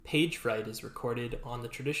Page Fright is recorded on the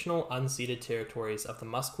traditional unceded territories of the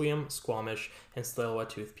Musqueam, Squamish, and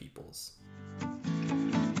Tsleil-Waututh peoples.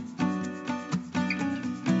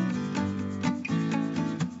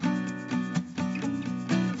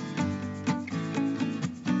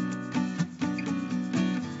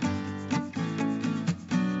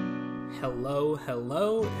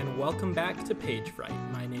 Hello, and welcome back to Page Fright.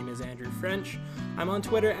 My name is Andrew French. I'm on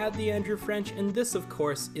Twitter at @TheAndrewFrench, and this, of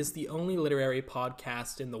course, is the only literary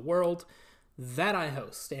podcast in the world that I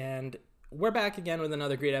host. And we're back again with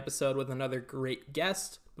another great episode with another great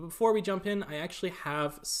guest. But before we jump in, I actually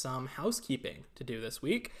have some housekeeping to do this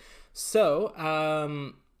week. So,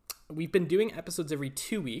 we've been doing episodes every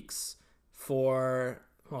 2 weeks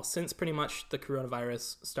since pretty much the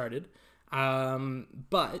coronavirus started.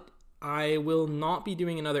 But I will not be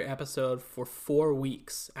doing another episode for 4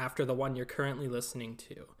 weeks after the one you're currently listening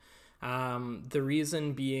to. The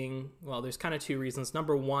reason being, there's kind of two reasons.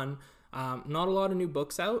 Number one, not a lot of new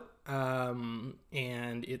books out,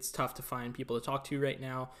 and it's tough to find people to talk to right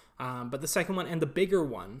now. But the second one, and the bigger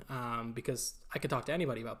one, because I could talk to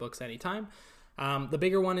anybody about books anytime, the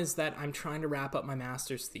bigger one is that I'm trying to wrap up my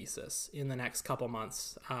master's thesis in the next couple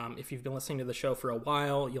months. If you've been listening to the show for a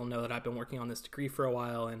while, you'll know that I've been working on this degree for a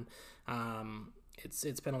while, and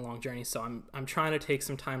it's been a long journey. So I'm trying to take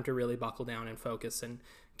some time to really buckle down and focus and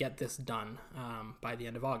get this done by the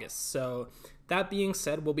end of August. So that being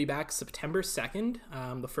said, we'll be back September 2nd,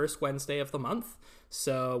 the first Wednesday of the month.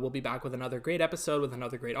 So we'll be back with another great episode with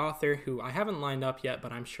another great author who I haven't lined up yet,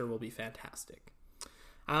 but I'm sure will be fantastic.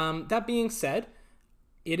 That being said,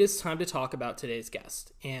 it is time to talk about today's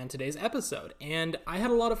guest and today's episode. And I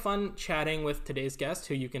had a lot of fun chatting with today's guest,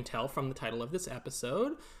 who you can tell from the title of this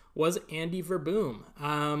episode was Andy Verboom.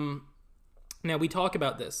 Now, we talk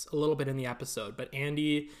about this a little bit in the episode, but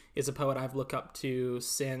Andy is a poet I've looked up to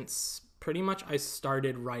since pretty much I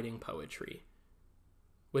started writing poetry,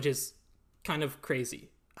 which is kind of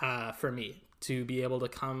crazy for me to be able to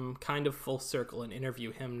come kind of full circle and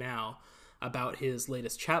interview him now about his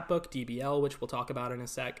latest chapbook, DBL, which we'll talk about in a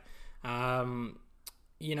sec.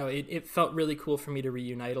 It felt really cool for me to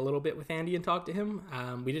reunite a little bit with Andy and talk to him.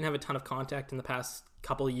 We didn't have a ton of contact in the past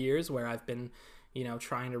couple of years where I've been,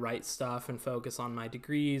 trying to write stuff and focus on my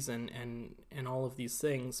degrees and all of these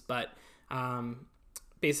things. But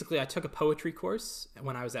basically, I took a poetry course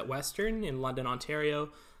when I was at Western in London, Ontario,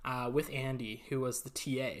 with Andy, who was the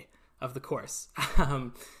TA of the course.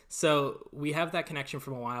 So we have that connection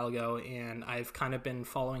from a while ago, and I've kind of been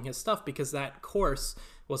following his stuff because that course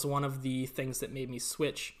was one of the things that made me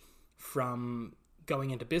switch from going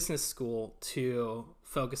into business school to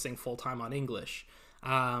focusing full-time on English,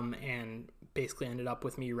 and basically ended up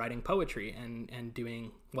with me writing poetry and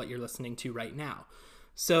doing what you're listening to right now.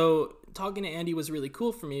 So talking to Andy was really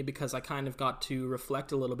cool for me because I kind of got to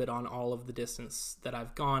reflect a little bit on all of the distance that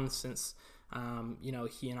I've gone since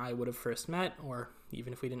he and I would have first met, or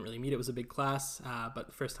even if we didn't really meet, it was a big class, but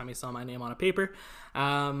the first time he saw my name on a paper.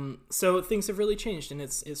 So things have really changed, and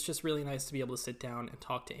it's just really nice to be able to sit down and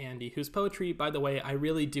talk to Andy, whose poetry, by the way, I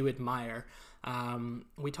really do admire.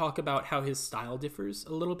 We talk about how his style differs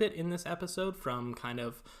a little bit in this episode from kind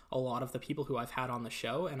of a lot of the people who I've had on the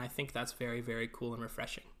show, and I think that's very, very cool and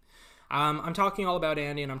refreshing. I'm talking all about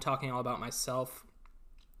Andy, and I'm talking all about myself.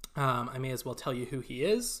 I may as well tell you who he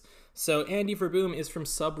is. So Andy Verboom is from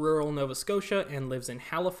sub-rural Nova Scotia and lives in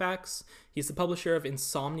Halifax. He's the publisher of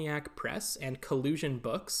Insomniac Press and Collusion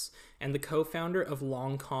Books, and the co-founder of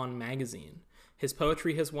Long Con magazine. His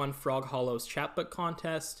poetry has won Frog Hollow's Chapbook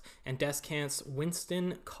Contest and Descant's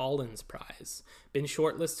Winston Collins Prize, been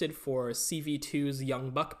shortlisted for CV2's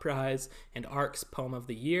Young Buck Prize and ARC's Poem of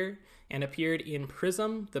the Year, and appeared in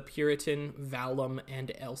Prism, The Puritan, Vallum,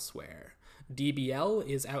 and elsewhere. DBL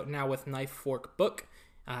is out now with Knife Fork Book.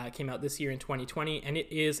 It came out this year in 2020, and it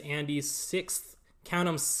is Andy's sixth, count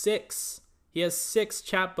 'em, six. He has 6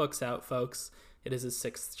 chapbooks out, folks. It is his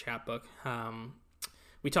 6th chapbook.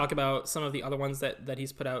 We talk about some of the other ones that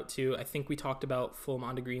he's put out too. I think we talked about Full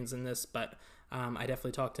Mondegreens in this, but I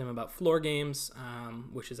definitely talked to him about Floor Games,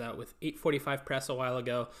 which is out with 845 Press a while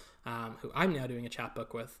ago, who I'm now doing a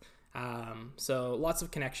chapbook with. So lots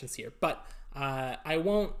of connections here, but I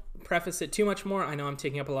won't preface it too much more. I know I'm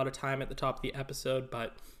taking up a lot of time at the top of the episode,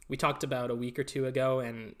 but we talked about a week or two ago,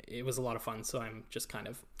 and it was a lot of fun, so I'm just kind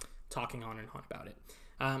of talking on and on about it.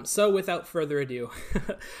 So without further ado,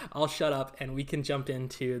 I'll shut up and we can jump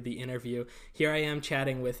into the interview. Here I am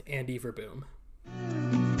chatting with Andy Verboom.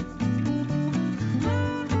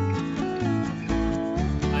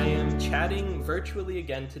 I am chatting virtually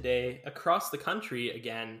again today, across the country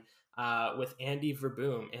again, with Andy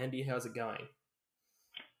Verboom. Andy, how's it going?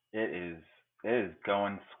 It is It is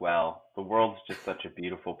going swell. The world's just such a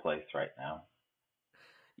beautiful place right now.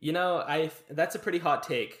 I that's a pretty hot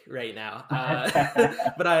take right now,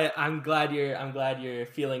 but I'm glad you're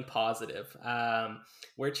feeling positive.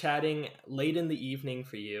 We're chatting late in the evening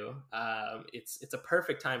for you. It's a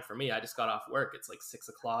perfect time for me. I just got off work. It's like 6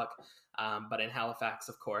 o'clock, but in Halifax,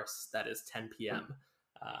 of course, that is 10 p.m.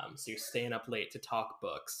 So you're staying up late to talk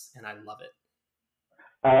books, and I love it.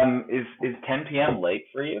 Is 10 p.m. late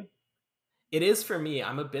for you? It is for me.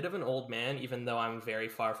 I'm a bit of an old man, even though I'm very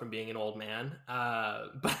far from being an old man.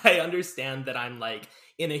 But I understand that I'm like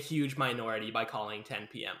in a huge minority by calling 10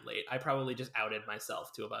 p.m. late. I probably just outed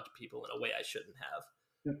myself to a bunch of people in a way I shouldn't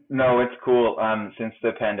have. No, it's cool. Since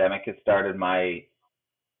the pandemic has started, my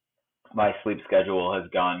sleep schedule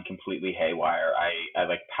has gone completely haywire. I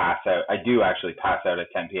like pass out. I do actually pass out at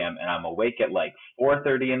 10 p.m. and I'm awake at like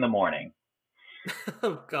 4:30 in the morning,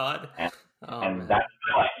 Oh God. and, Oh and man. that's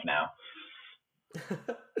my life now.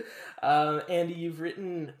 Andy, you've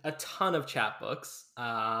written a ton of chapbooks,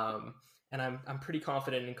 and I'm pretty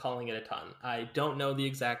confident in calling it a ton. I don't know the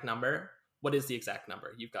exact number. What is the exact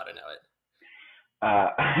number? You've got to know it. Uh,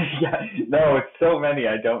 yeah, no, it's so many.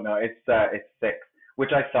 I don't know. It's six,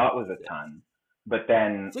 which I thought was a Six. ton, but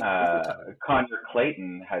then Six is a ton. Connor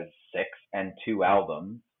Clayton has six and two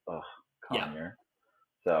albums. Ugh, Yeah. Connor.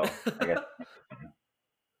 So I guess.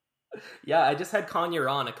 Yeah, I just had Kanye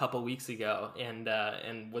on a couple weeks ago,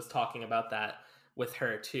 and was talking about that with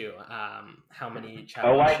her too. How many Oh,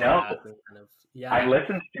 chapbooks I she know. has, and kind of I yeah.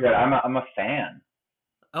 listened to it. I'm a fan.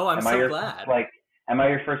 Oh, I'm Am I so your first glad. like? Am I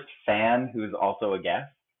your first fan who's also a guest?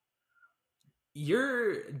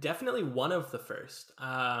 You're definitely one of the first. Okay,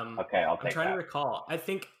 I'll I'm take trying to that. recall. I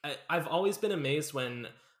think I've always been amazed when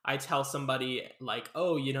I tell somebody like,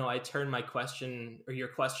 "Oh, I turned my question or your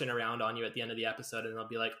question around on you at the end of the episode," and they'll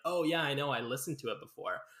be like, "Oh yeah, I know, I listened to it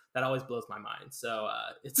before." That always blows my mind. So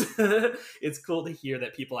it's it's cool to hear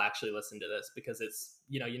that people actually listen to this because it's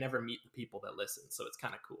you never meet the people that listen, so it's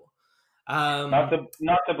kind of cool. Um, Not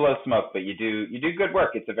to blow smoke, but you do good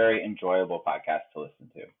work. It's a very enjoyable podcast to listen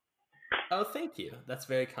to. Oh, thank you. That's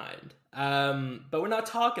very kind. But we're not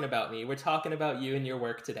talking about me. We're talking about you and your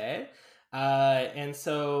work today. And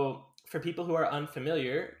so, for people who are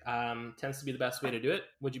unfamiliar, tends to be the best way to do it.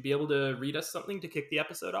 Would you be able to read us something to kick the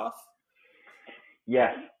episode off?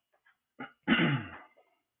 Yes.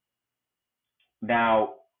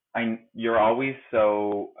 Now, you're always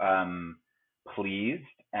so pleased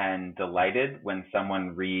and delighted when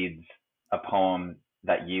someone reads a poem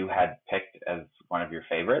that you had picked as one of your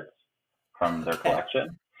favorites from their Okay.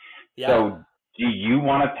 collection. Yeah. So, do you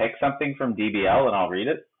want to pick something from DBL and I'll read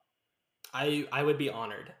it? I would be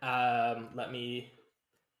honored. Let me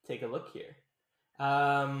take a look here.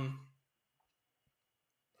 Um,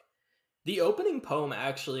 the opening poem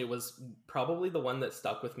actually was probably the one that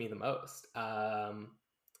stuck with me the most.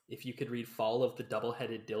 If you could read "Fall of the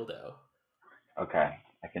Double-Headed Dildo." Okay,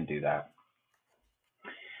 I can do that.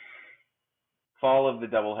 Fall of the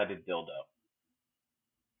Double-Headed Dildo.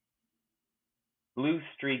 Blue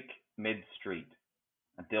streak mid-street.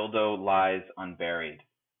 A dildo lies unburied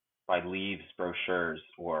by leaves, brochures,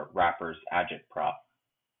 or rappers' agitprop.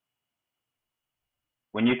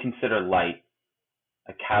 When you consider light,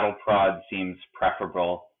 a cattle prod seems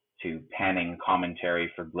preferable to panning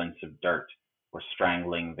commentary for glints of dirt, or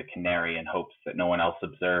strangling the canary in hopes that no one else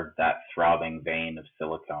observed that throbbing vein of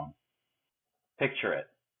silicone. Picture it,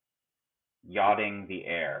 yachting the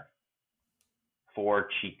air, four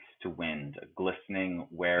cheeks to wind, a glistening,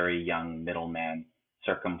 wary young middleman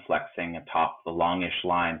circumflexing atop the longish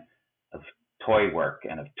line of toy work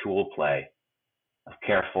and of tool play, of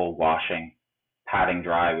careful washing, patting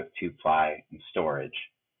dry with two-ply, and storage,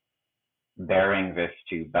 bearing this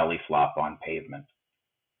to belly flop on pavement.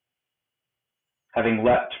 Having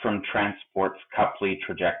leapt from transport's couply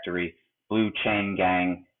trajectory, blue chain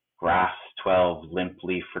gang grafts 12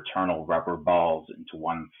 limply fraternal rubber balls into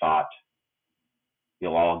one thought.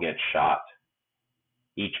 You'll all get shot.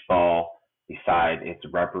 Each ball beside its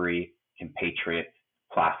rubbery compatriot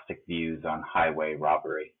plastic views on highway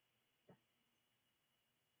robbery.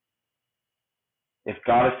 If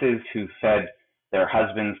goddesses who fed their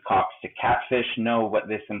husbands' cocks to catfish know what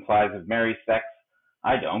this implies of merry sex,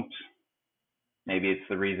 I don't. Maybe it's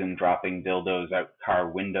the reason dropping dildos out car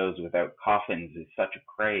windows without coffins is such a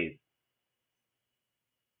craze.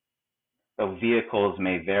 Though vehicles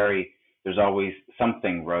may vary, there's always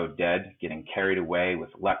something road dead, getting carried away with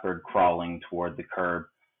leopard crawling toward the curb,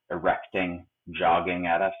 erecting, jogging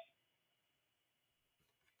at us.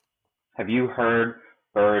 Have you heard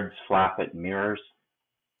birds flap at mirrors?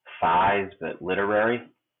 Thighs but literary?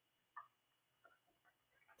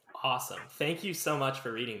 Awesome. Thank you so much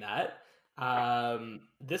for reading that.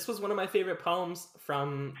 This was one of my favorite poems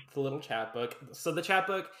from the little chapbook. So the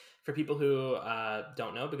chapbook, for people who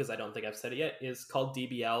don't know, because I don't think I've said it yet, is called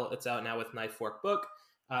DBL. It's out now with Knife Fork Book,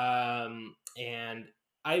 and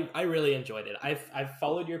I really enjoyed it. I've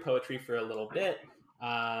followed your poetry for a little bit,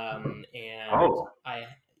 and Oh, I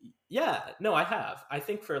have. I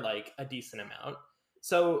think for like a decent amount.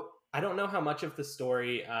 So I don't know how much of the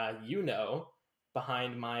story you know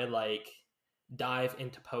behind my like dive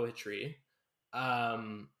into poetry.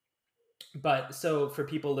 Um, but so for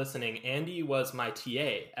people listening, Andy was my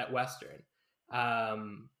TA at Western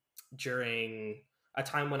um, during a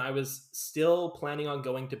time when I was still planning on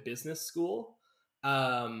going to business school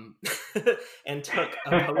um, and took a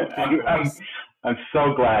poetry I'm, I'm course. I'm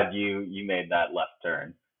so glad you made that left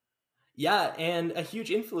turn. Yeah, and a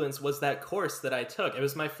huge influence was that course that I took. It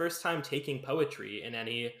was my first time taking poetry in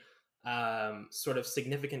any sort of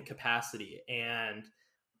significant capacity, and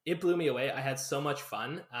it blew me away. I had so much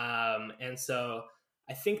fun. And so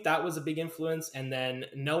I think that was a big influence. And then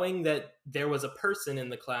knowing that there was a person in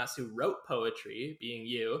the class who wrote poetry, being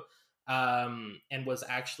you, and was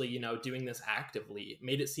actually, doing this actively,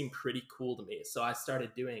 made it seem pretty cool to me. So I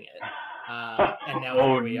started doing it. And now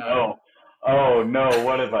Oh here we are. no. Oh no,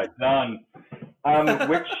 what have I done?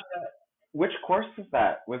 Which course was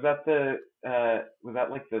that? Was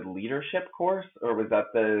that like the leadership course, or was that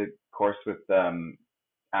the course with Alan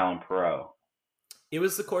Perot? It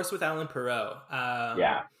was the course with Alan Perot.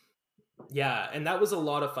 Yeah. Yeah, and that was a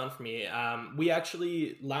lot of fun for me. We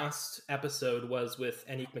actually last episode was with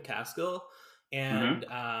Anik McCaskill, Mhm.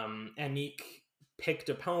 and Anik picked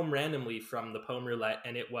a poem randomly from the poem roulette,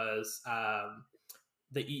 and it was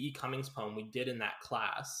the E. Cummings poem we did in that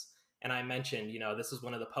class. And I mentioned, this is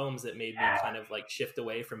one of the poems that made me kind of like shift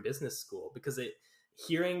away from business school because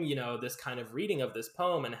hearing, this kind of reading of this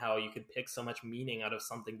poem and how you could pick so much meaning out of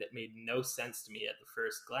something that made no sense to me at the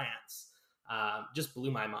first glance just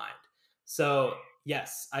blew my mind. So,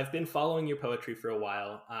 yes, I've been following your poetry for a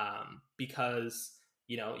while because,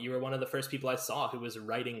 you were one of the first people I saw who was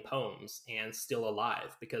writing poems and still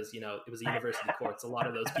alive because, it was a university course. A lot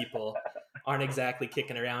of those people aren't exactly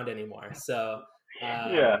kicking around anymore. So,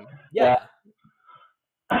 Yeah. Well, yeah.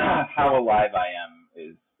 how alive I am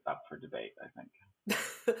is up for debate, I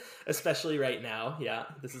think. Especially right now. Yeah,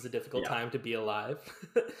 this is a difficult Yeah. time to be alive.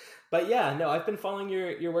 But yeah, no, I've been following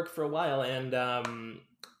your work for a while, and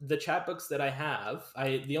the chapbooks that I have,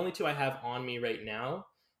 the only two I have on me right now,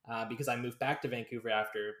 because I moved back to Vancouver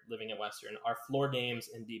after living at Western, are Floor Games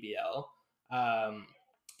and DBL. Um,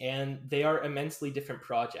 and they are immensely different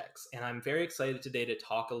projects. And I'm very excited today to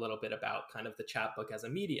talk a little bit about kind of the chapbook as a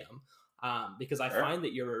medium, because I Sure. find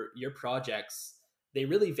that your projects they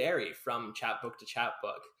really vary from chapbook to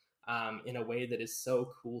chapbook in a way that is so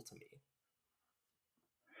cool to me.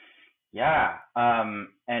 Yeah, and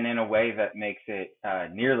in a way that makes it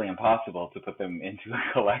nearly impossible to put them into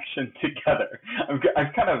a collection together.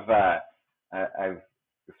 I've kind of I've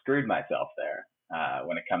screwed myself there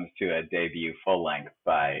when it comes to a debut full length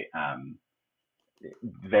by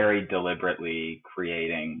very deliberately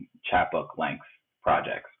creating chapbook length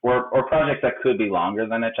projects or projects that could be longer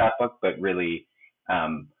than a chapbook, but really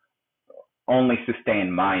um, only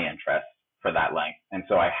sustain my interest for that length, and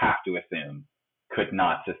so I have to assume could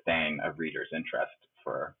not sustain a reader's interest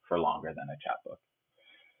for longer than a chapbook.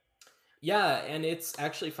 Yeah, and it's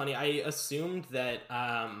actually funny. I assumed that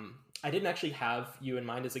I didn't actually have you in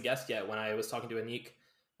mind as a guest yet when I was talking to Anik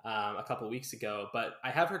a couple weeks ago, but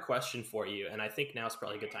I have her question for you, and I think now is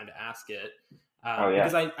probably a good time to ask it Oh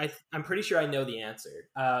because yeah. I'm pretty sure I know the answer.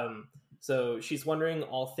 So she's wondering,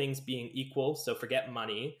 all things being equal, so forget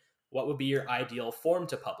money, what would be your ideal form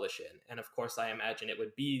to publish in? And of course, I imagine it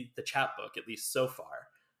would be the chapbook, at least so far.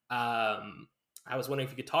 Um, I was wondering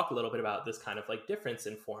if you could talk a little bit about this kind of like difference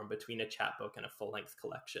in form between a chapbook and a full length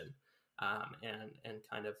collection, and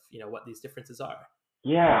kind of what these differences are.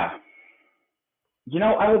 Yeah.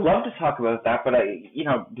 I would love to talk about that, but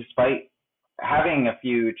despite having a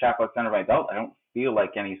few chapbooks under my belt, I don't feel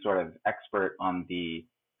like any sort of expert on the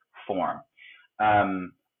form.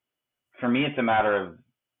 Um, for me, it's a matter of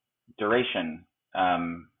duration,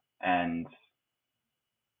 and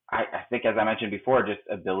I think, as I mentioned before, just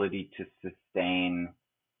ability to sustain,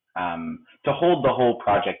 to hold the whole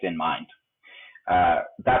project in mind.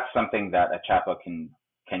 That's something that a chapbook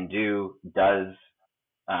can do, does,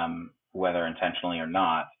 whether intentionally or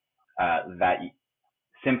not. That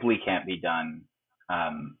simply can't be done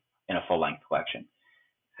in a full length collection.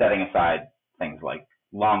 Setting aside things like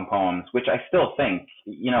long poems, which I still think,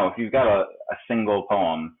 if you've got a single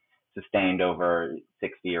poem sustained over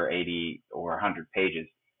 60 or 80 or 100 pages,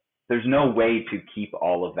 there's no way to keep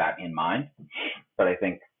all of that in mind. But I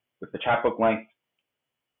think with the chapbook length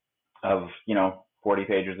of 40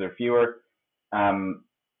 pages or fewer,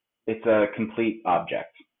 it's a complete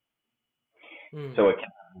object. So it can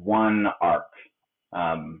have one arc.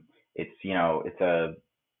 It's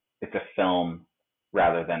a film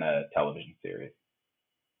rather than a television series.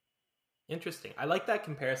 Interesting. I like that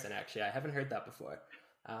comparison, actually. I haven't heard that before.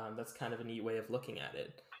 That's kind of a neat way of looking at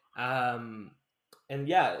it. And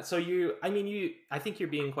yeah, so I think you're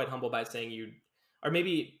being quite humble by saying or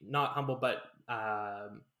maybe not humble, but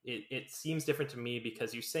it seems different to me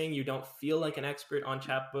because you're saying you don't feel like an expert on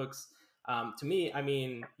chapbooks. To me, I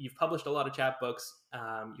mean, you've published a lot of chapbooks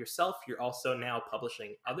yourself. You're also now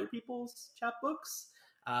publishing other people's chapbooks,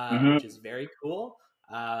 which is very cool,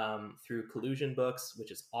 through Collusion Books,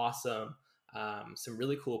 which is awesome. Some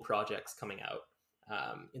really cool projects coming out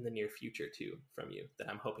in the near future too from you that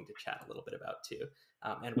I'm hoping to chat a little bit about too,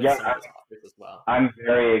 and with some of those authors as well. I'm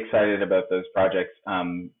very excited about those projects.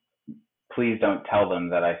 Please don't tell them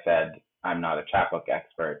that I said I'm not a chapbook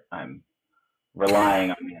expert. I'm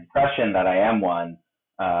relying on the impression that I am one,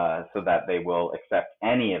 so that they will accept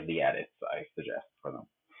any of the edits I suggest for them.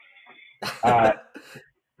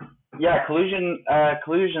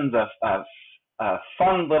 Collusion's a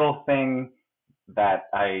fun little thing that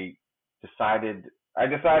I decided a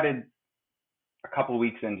couple of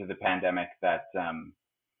weeks into the pandemic that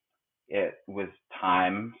it was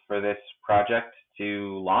time for this project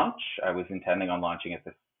to launch. I was intending on launching it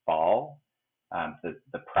this fall,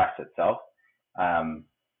 the press itself, and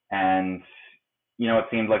it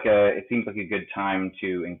seemed like a good time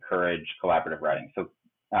to encourage collaborative writing. So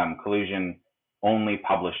Collusion only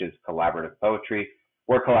publishes collaborative poetry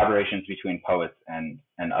or collaborations between poets and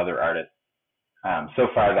other artists. So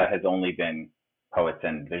far, that has only been poets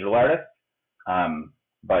and visual artists.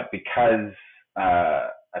 But because I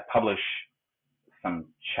publish some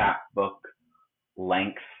chapbook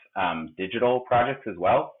length digital projects as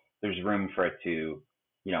well, there's room for it to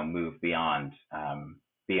move beyond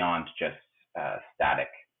just static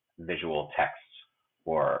visual text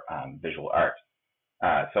or visual art.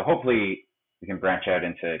 So hopefully we can branch out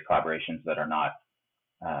into collaborations that are not,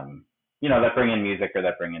 that bring in music or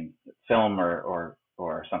that bring in film or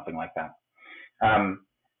something like that.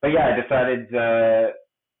 But yeah, I decided,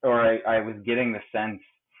 I was getting the sense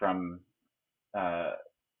from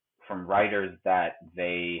writers that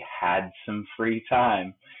they had some free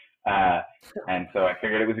time. And so I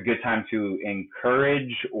figured it was a good time to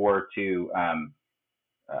encourage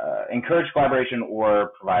collaboration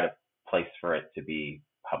or provide a place for it to be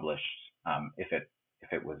published if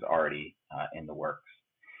it was already in the works.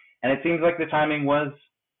 And it seems like the timing was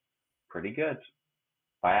pretty good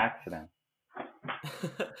by accident.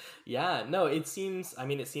 Yeah, no, it seems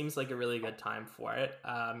like a really good time for it.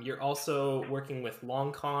 You're also working with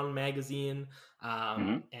Long Con magazine,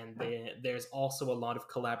 and there's also a lot of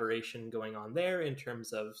collaboration going on there in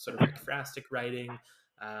terms of sort of ekphrastic writing,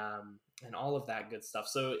 and all of that good stuff.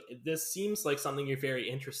 So this seems like something you're very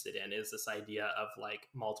interested in, is this idea of like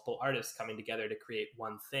multiple artists coming together to create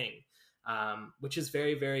one thing, which is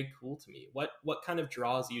very, very cool to me. What kind of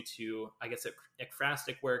draws you to, I guess,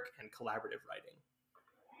 ekphrastic work and collaborative writing?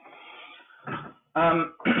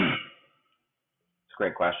 It's a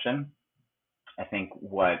great question. I think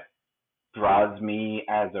what draws me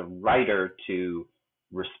as a writer to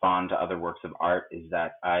respond to other works of art is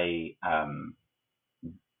that I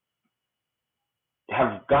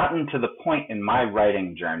have gotten to the point in my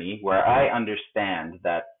writing journey where I understand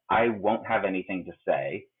that I won't have anything to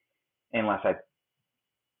say unless I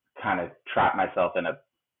kind of trap myself in a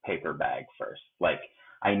paper bag first. Like,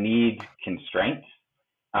 I need constraints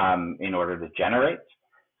in order to generate.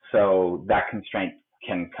 So that constraint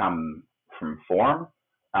can come from form,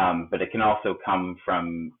 but it can also come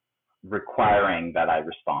from requiring that I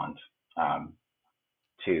respond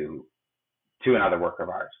to another work of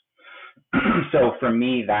art. So for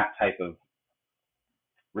me, that type of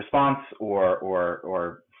response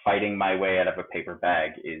or fighting my way out of a paper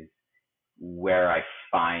bag is where I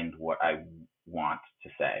find what I want to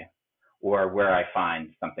say, or where I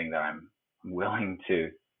find something that I'm willing to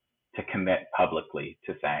commit publicly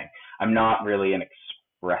to saying. I'm not really an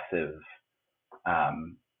expressive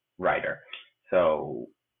writer, so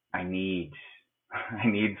I need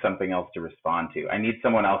something else to respond to. I need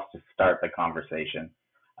someone else to start the conversation,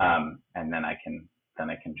 and then I can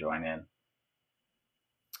join in.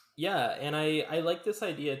 Yeah, and I like this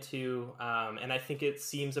idea too, and I think it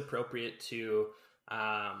seems appropriate to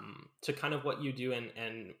kind of what you do,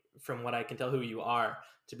 and from what I can tell who you are,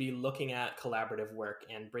 to be looking at collaborative work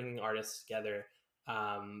and bringing artists together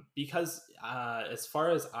Because as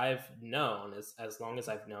far as I've known, as long as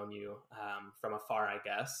I've known you from afar, I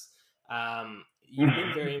guess, you've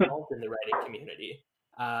been very involved in the writing community,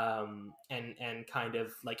 and kind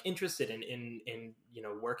of like interested in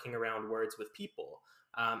working around words with people.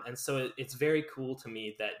 And so it's very cool to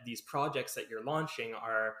me that these projects that you're launching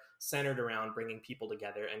are centered around bringing people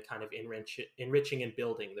together and kind of enriching and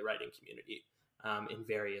building the writing community in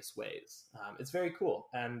various ways. It's very cool,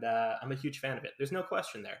 and I'm a huge fan of it. There's no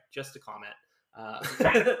question there. Just a comment.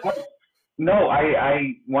 No,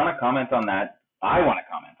 I want to comment on that. I want to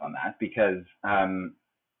comment on that because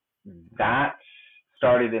that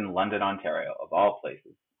started in London, Ontario, of all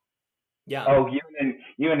places. Yeah. Oh, you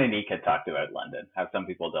and Anik had talked about London, how some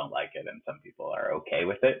people don't like it and some people are okay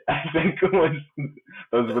with it. I think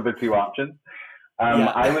those were the two options.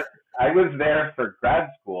 Yeah. I was there for grad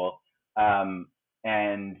school,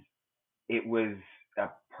 and it was a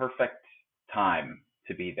perfect time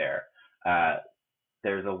to be there.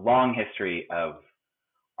 There's a long history of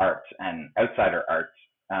art and outsider art,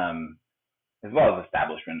 as well as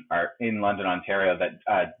establishment art in London, Ontario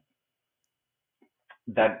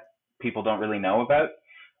that people don't really know about.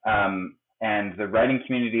 And the writing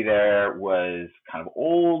community there was kind of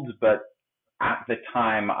old, but at the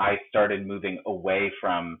time I started moving away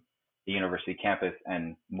from the university campus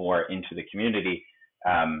and more into the community,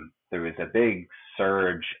 there was a big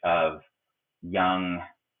surge of young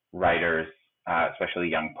writers, especially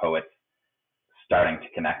young poets, starting to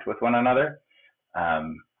connect with one another.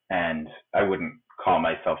 And I wouldn't call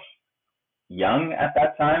myself young at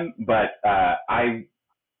that time, but I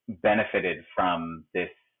benefited from this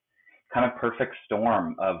kind of perfect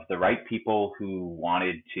storm of the right people who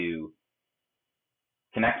wanted to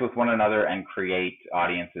connect with one another and create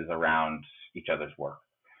audiences around each other's work.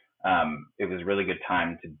 It was a really good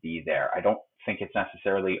time to be there. I don't think it's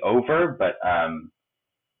necessarily over, but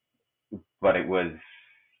it was,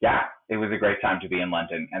 yeah, it was a great time to be in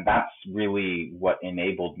London, and that's really what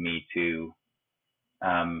enabled me to.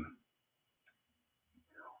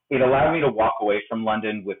 It allowed me to walk away from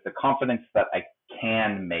London with the confidence that I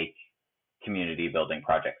can make community building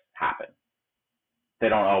projects happen. They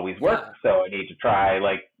don't always work, so I need to try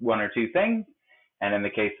like one or two things. And in the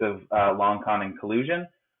case of Long Con and Collusion,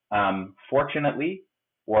 fortunately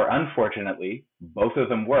or unfortunately, both of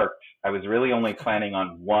them worked. I was really only planning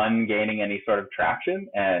on one gaining any sort of traction,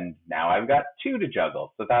 and now I've got two to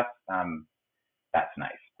juggle. So that's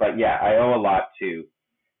nice. But yeah, I owe a lot to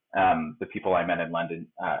the people I met in London,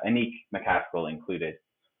 Anik McCaskill included,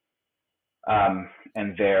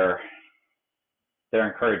 and their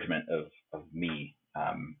encouragement of me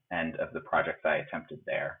and of the projects I attempted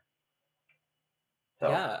there. So,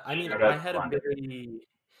 yeah, I mean, I had a very,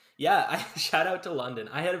 shout out to London.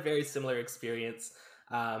 I had a very similar experience,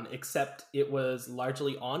 except it was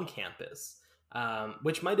largely on campus,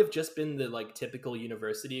 which might have just been the like typical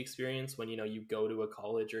university experience when, you go to a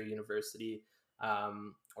college or university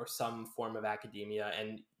or some form of academia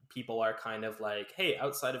and people are kind of like, hey,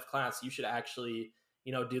 outside of class, you should actually,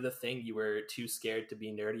 do the thing you were too scared to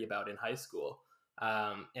be nerdy about in high school.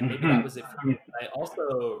 And maybe that was it for me. I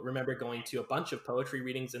also remember going to a bunch of poetry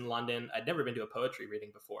readings in London. I'd never been to a poetry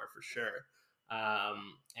reading before, for sure.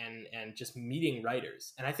 And just meeting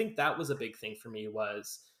writers. And I think that was a big thing for me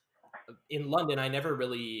was in London, I never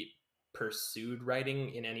really pursued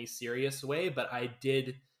writing in any serious way, but I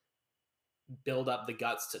did build up the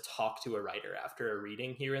guts to talk to a writer after a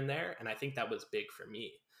reading here and there. And I think that was big for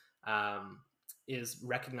me, is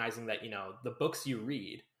recognizing that, the books you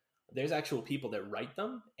read, there's actual people that write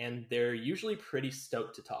them and they're usually pretty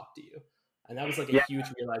stoked to talk to you. And that was like a huge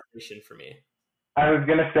realization for me. I was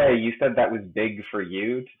going to say, you said that was big for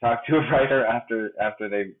you to talk to a writer after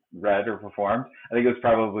they read or performed. I think it was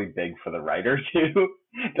probably big for the writer too,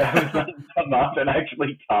 to have them come up and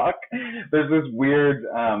actually talk. There's this weird,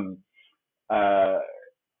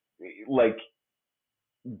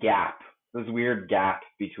 this weird gap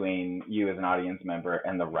between you as an audience member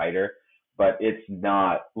and the writer, but it's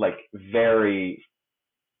not like very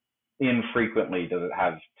infrequently does it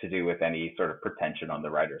have to do with any sort of pretension on the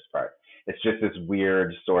writer's part. It's just this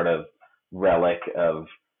weird sort of relic of,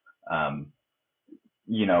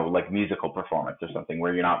 like musical performance or something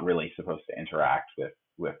where you're not really supposed to interact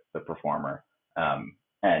with the performer.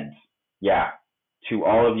 And yeah, to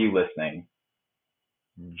all of you listening,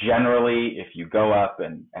 generally, if you go up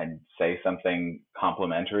and say something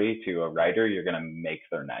complimentary to a writer, you're going to make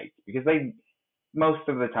their night, because most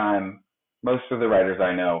of the writers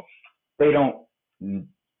I know, they don't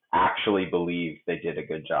actually believe they did a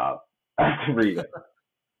good job at the reading.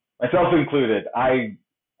 Myself included. I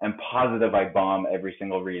am positive I bomb every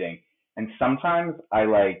single reading, And sometimes I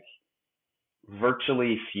like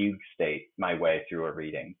virtually fugue state my way through a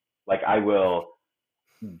reading. Like I will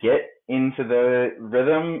get into the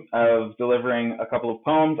rhythm of delivering a couple of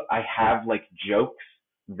poems. I have like jokes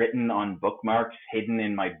written on bookmarks hidden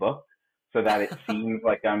in my book so that it seems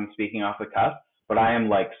like I'm speaking off the cuff, but I am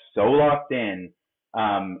like so locked in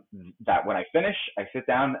that when I finish, I sit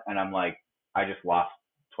down and I'm like, I just lost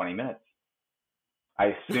 20 minutes.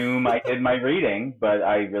 I assume I did my reading, but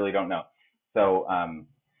I really don't know. So I'm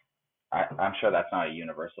sure that's not a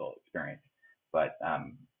universal experience, but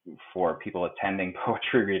for people attending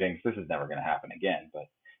poetry readings, this is never going to happen again, but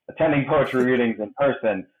attending poetry readings in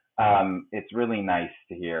person, it's really nice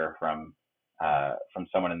to hear from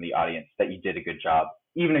someone in the audience that you did a good job,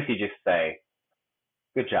 even if you just say,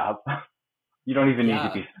 good job. You don't even need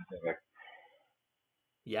to be specific.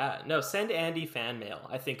 Yeah, no, send Andy fan mail,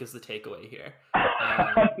 I think is the takeaway here.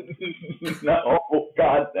 No,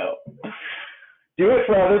 God, no. Do it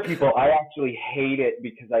for other people. I actually hate it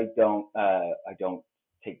because I don't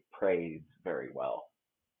take praise very well.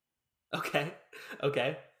 Okay,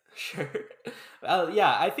 sure. Well,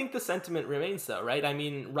 yeah, I think the sentiment remains though, right? I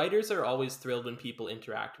mean, writers are always thrilled when people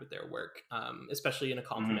interact with their work, especially in a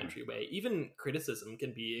complimentary way. Even criticism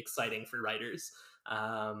can be exciting for writers.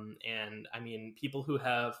 And I mean, people who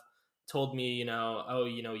have told me, oh,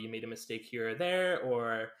 you made a mistake here or there,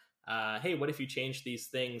 or hey, what if you change these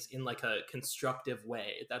things in like a constructive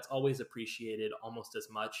way? That's always appreciated almost as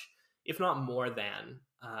much, if not more than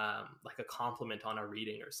like a compliment on a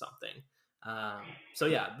reading or something. So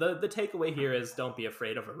yeah, the takeaway here is don't be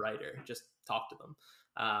afraid of a writer, just talk to them.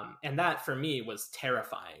 And that for me was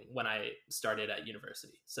terrifying when I started at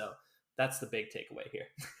university. So that's the big takeaway here.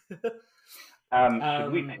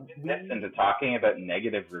 Should we pivot this into talking about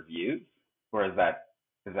negative reviews, or is that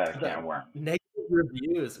a can of worms? Negative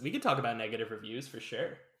reviews. We could talk about negative reviews for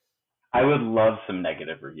sure. I would love some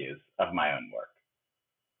negative reviews of my own work.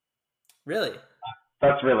 Really?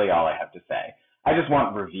 That's really all I have to say. I just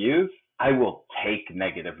want reviews. I will take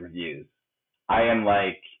negative reviews. I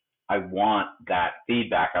want that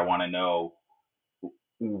feedback. I want to know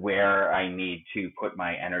where I need to put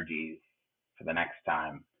my energies for the next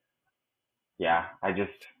time. Yeah, I'm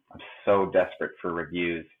so desperate for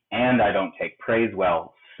reviews, and I don't take praise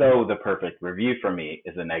well. So the perfect review for me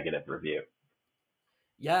is a negative review.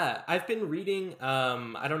 Yeah, I've been reading,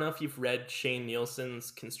 I don't know if you've read Shane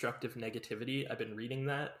Nielsen's Constructive Negativity. I've been reading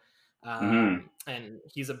that. And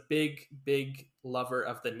he's a big, big lover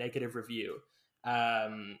of the negative review.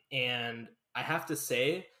 And I have to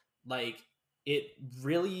say, like, it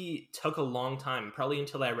really took a long time, probably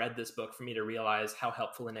until I read this book, for me to realize how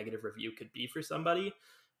helpful a negative review could be for somebody,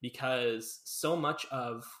 because so much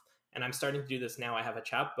of, and I'm starting to do this now, I have a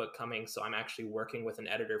chapbook coming, so I'm actually working with an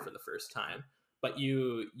editor for the first time. But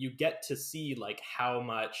you get to see like how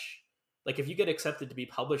much, like if you get accepted to be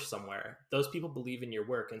published somewhere, those people believe in your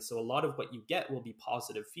work, and so a lot of what you get will be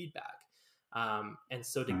positive feedback. And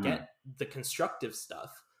so to get the constructive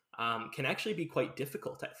stuff can actually be quite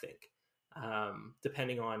difficult, I think,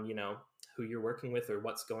 depending on who you're working with or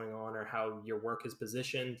what's going on or how your work is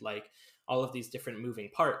positioned, like all of these different moving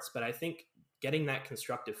parts. But I think getting that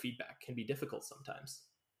constructive feedback can be difficult sometimes.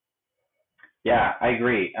 Yeah, I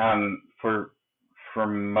agree. For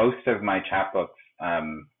most of my chapbooks, I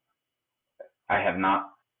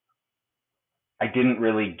didn't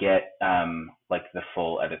really get like the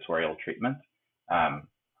full editorial treatment.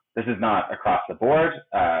 This is not across the board.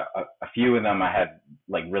 A few of them I had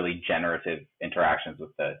like really generative interactions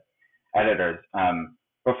with the editors.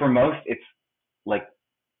 But for most, it's like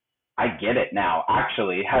I get it now.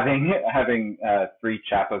 Actually, having 3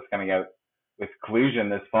 chapbooks coming out with Collusion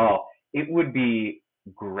this fall, it would be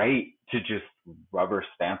great to just rubber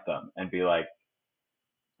stamp them and be like,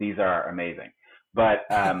 these are amazing. But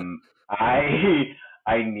I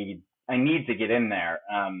need to get in there.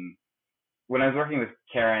 When I was working with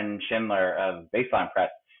Karen Schindler of Baseline Press,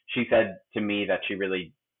 she said to me that she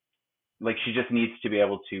really, like, she just needs to be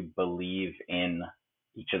able to believe in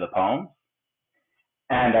each of the poems.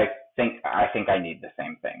 And I think I need the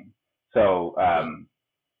same thing. So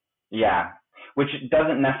yeah, which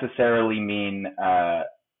doesn't necessarily mean a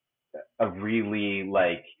really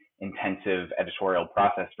like intensive editorial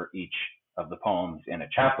process for each of the poems in a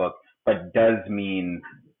chapbook, but does mean,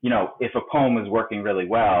 if a poem is working really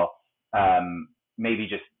well, maybe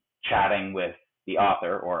just chatting with the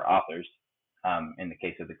author or authors, in the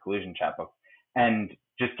case of the Collusion chapbook, and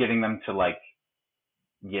just getting them to like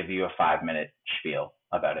give you a 5-minute spiel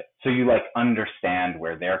about it, so you like understand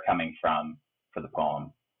where they're coming from for the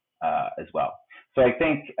poem as well. So I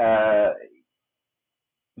think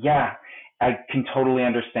yeah, I can totally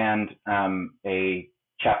understand a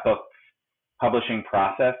chapbook publishing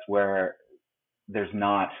process where there's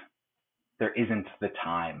not there isn't the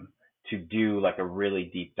time to do like a really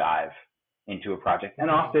deep dive into a project. And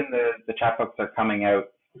Hmm. often the chapbooks are coming out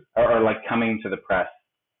or like coming to the press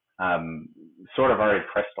um, sort of already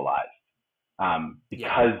crystallized Yeah.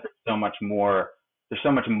 because there's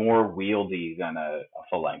so much more wieldy than a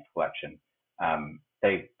full length collection.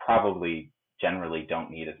 They probably generally don't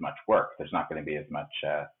need as much work. There's not going to be as much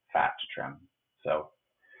fat to trim. So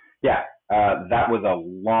yeah, that was a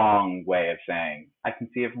long way of saying I can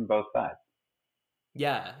see it from both sides.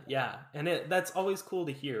 Yeah, yeah. And that's always cool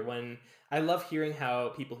to hear when I love hearing how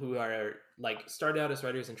people who are like started out as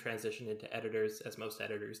writers and transition into editors, as most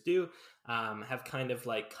editors do, have kind of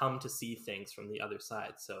like come to see things from the other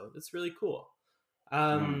side. So it's really cool.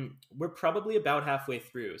 Mm. We're probably about halfway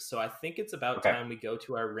through, so I think it's about Okay. time we go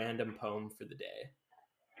to our random poem for the day.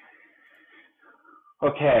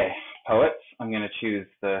 Okay, poets. I'm going to choose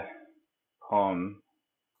the poem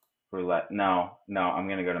roulette. No, no, I'm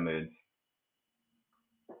going to go to moods.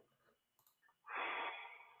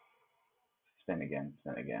 Spin again,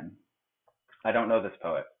 spin again. I don't know this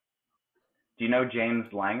poet. Do you know James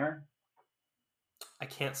Langer? I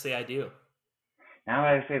can't say I do. Now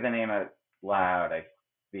that I say the name out loud, I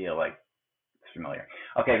feel like it's familiar.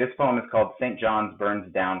 Okay, this poem is called St. John's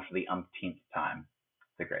Burns Down for the Umpteenth Time.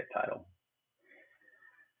 It's a great title.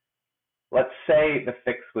 Let's say the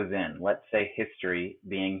fix was in. Let's say history,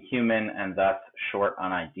 being human and thus short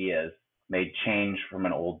on ideas, made change from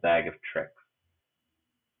an old bag of tricks.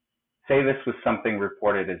 Say this was something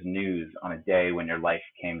reported as news on a day when your life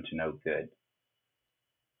came to no good.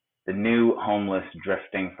 The new homeless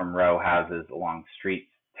drifting from row houses along streets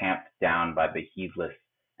tamped down by the heedless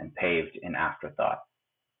and paved in afterthought.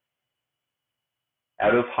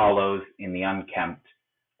 Out of hollows in the unkempt,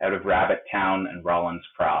 out of Rabbit Town and Rollins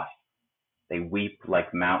Cross, they weep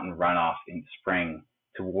like mountain runoff in spring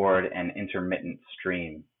toward an intermittent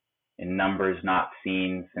stream, in numbers not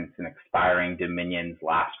seen since an expiring Dominion's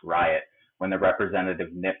last riot, when the representative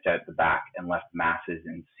nipped out the back and left masses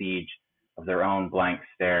in siege of their own blank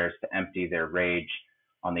stares to empty their rage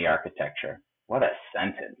on the architecture. What a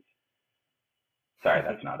sentence. Sorry,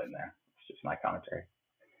 that's not in there. It's just my commentary.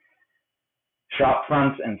 Shop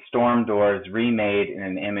fronts and storm doors remade in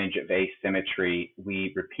an image of asymmetry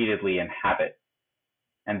we repeatedly inhabit.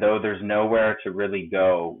 And though there's nowhere to really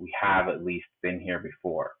go, we have at least been here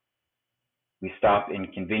before. We stop in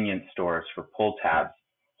convenience stores for pull tabs,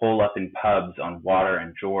 hole up in pubs on Water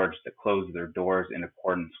and George that close their doors in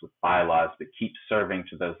accordance with bylaws but keep serving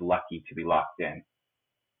to those lucky to be locked in.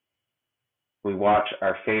 We watch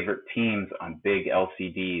our favorite teams on big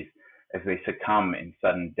LCDs as they succumb in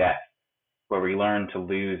sudden death, where we learn to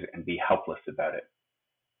lose and be helpless about it.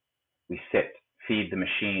 We sit, feed the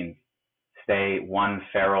machines, stay one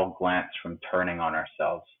feral glance from turning on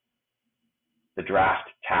ourselves. The draft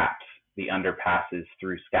taps the underpasses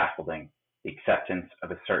through scaffolding, the acceptance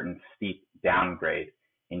of a certain steep downgrade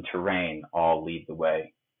in terrain all lead the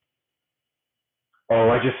way. Oh,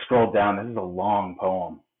 I just scrolled down. This is a long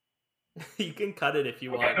poem. You can cut it if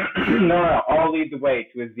you want. No, all lead the way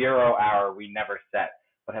to a 0 hour we never set,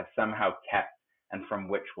 but have somehow kept, and from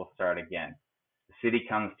which we'll start again. The city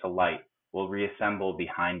comes to light, will reassemble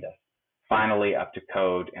behind us, finally up to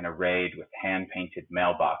code and arrayed with hand-painted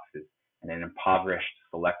mailboxes and an impoverished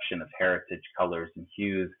selection of heritage colors and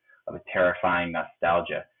hues of a terrifying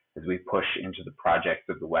nostalgia as we push into the projects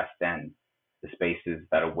of the West End, the spaces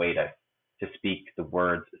that await us, to speak the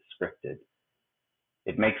words scripted.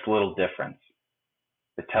 It makes little difference.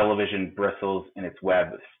 The television bristles in its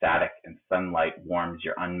web of static, and sunlight warms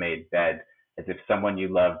your unmade bed as if someone you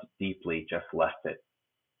loved deeply just left it.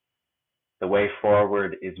 The way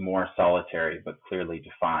forward is more solitary but clearly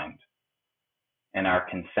defined, and our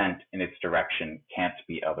consent in its direction can't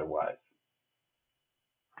be otherwise.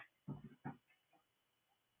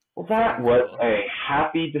 Well, that Very was cool. a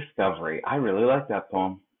happy discovery. I really like that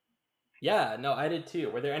poem. Yeah, no, I did too.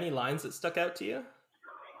 Were there any lines that stuck out to you?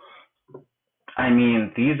 I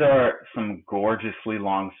mean, these are some gorgeously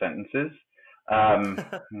long sentences.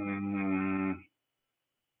 Hmm,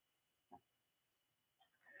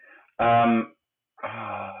 um,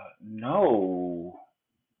 no.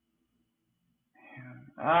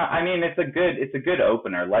 I mean, it's a good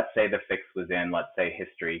opener. Let's say the fix was in. Let's say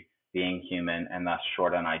history, being human and thus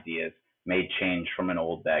short on ideas, made change from an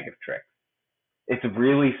old bag of tricks. It's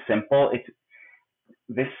really simple. It's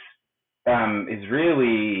this is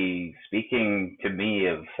really speaking to me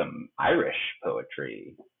of some Irish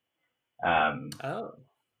poetry. Um, Oh,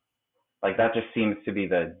 like that just seems to be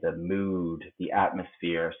the mood, the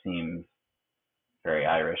atmosphere seems. very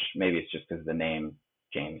Irish. Maybe it's just because the name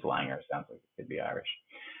James Langer sounds like it could be Irish.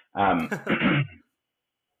 Um,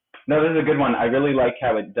 no, this is a good one. I really like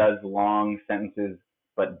how it does long sentences,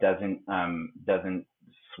 but doesn't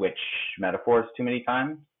switch metaphors too many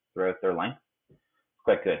times throughout their length. It's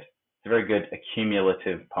quite good. It's a very good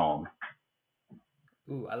accumulative poem.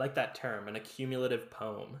 Ooh, I like that term, an accumulative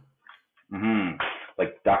poem.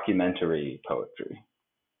 Like documentary poetry.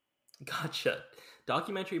 Gotcha.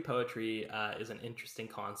 Documentary poetry is an interesting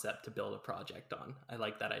concept to build a project on. I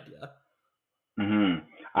like that idea.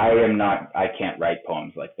 I can't write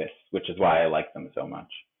poems like this, which is why I like them so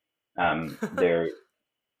much. They're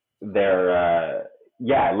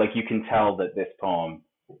yeah, like you can tell that this poem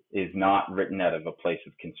is not written out of a place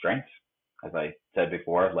of constraints. As I said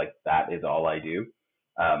before, like that is all I do.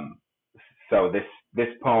 Um, so this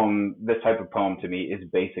poem, this type of poem to me is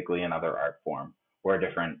basically another art form or a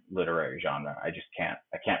different literary genre. I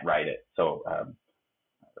can't write it. So I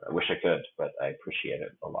wish I could, but I appreciate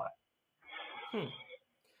it a lot. Hmm.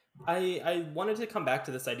 I wanted to come back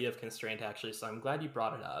to this idea of constraint actually, so I'm glad you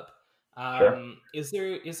brought it up. Sure. Is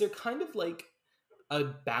there kind of like a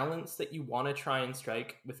balance that you want to try and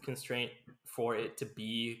strike with constraint for it to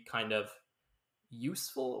be kind of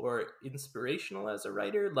useful or inspirational as a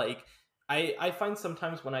writer? Like I find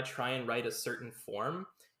sometimes when I try and write a certain form,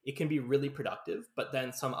 it can be really productive, but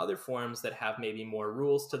then some other forms that have maybe more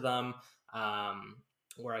rules to them, um,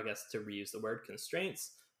 or I guess to reuse the word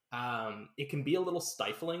constraints, it can be a little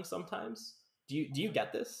stifling sometimes. Do you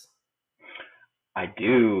get this? I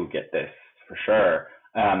do get this for sure.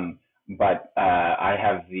 But I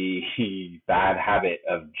have the bad habit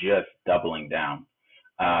of just doubling down.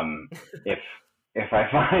 Um, if if I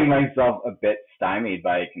find myself a bit stymied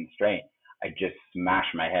by a constraint, I just smash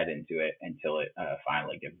my head into it until it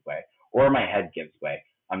finally gives way, or my head gives way.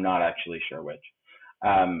 I'm not actually sure which.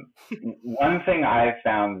 One thing I've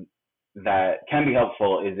found that can be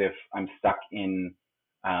helpful is if I'm stuck in,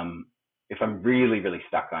 um, if I'm really, really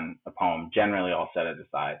stuck on a poem, generally I'll set it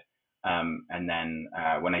aside. And then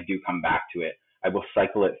when I do come back to it, I will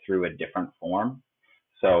cycle it through a different form.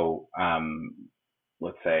 So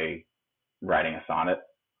let's say writing a sonnet,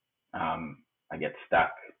 I get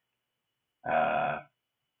stuck, uh,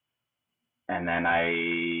 and then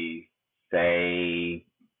I say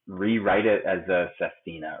rewrite it as a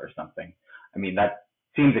sestina or something. I mean that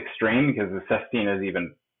seems extreme because the sestina is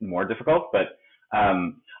even more difficult, but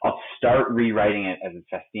I'll start rewriting it as a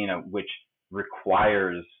sestina, which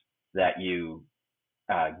requires that you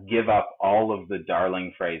give up all of the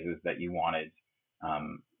darling phrases that you wanted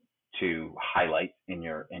um, to highlight in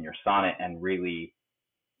your sonnet and really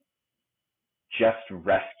just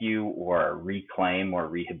rescue or reclaim or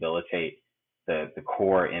rehabilitate the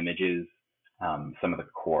core images, some of the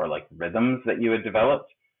core like rhythms that you had developed,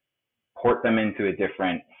 port them into a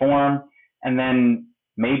different form, and then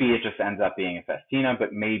maybe it just ends up being a festina,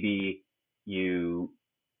 but maybe you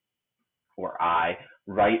or I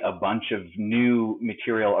write a bunch of new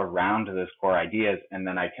material around those core ideas, and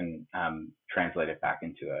then I can translate it back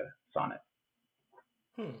into a sonnet.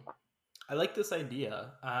 Hmm. I like this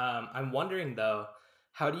idea. I'm wondering though,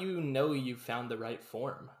 how do you know you found the right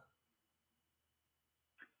form?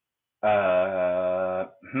 Uh,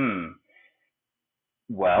 hmm.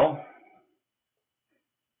 Well,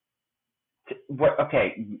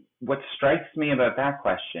 okay. What strikes me about that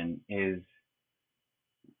question is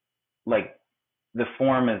like the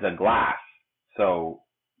form is a glass, so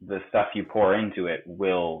the stuff you pour into it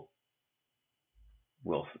will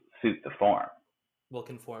suit the form. Will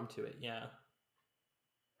conform to it, yeah.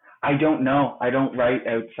 I don't know. I don't write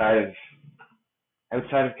outside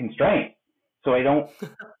of constraint, so I don't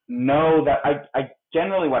know that. I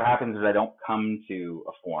generally what happens is I don't come to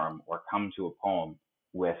a form or come to a poem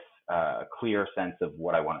with a clear sense of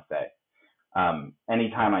what I want to say.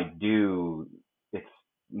 Anytime I do, it's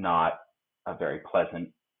not a very pleasant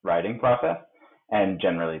writing process, and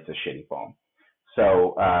generally it's a shitty poem.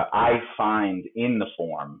 So I find in the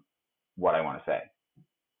form what I want to say.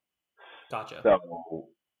 Gotcha. So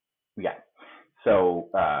yeah. So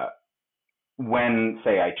when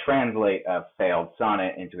say I translate a failed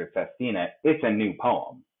sonnet into a festina, it's a new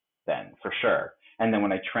poem then for sure. And then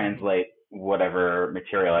when I Hmm. translate whatever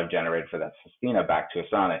material I've generated for that festina back to a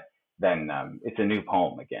sonnet, then it's a new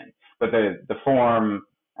poem again. But the form,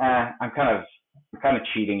 I'm kind of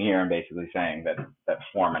cheating here and basically saying that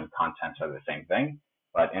form and content are the same thing.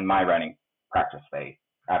 But in my writing practice, they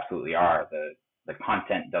absolutely are. The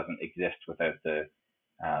content doesn't exist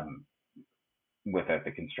um, without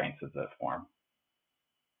the constraints of the form.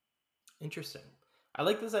 Interesting. I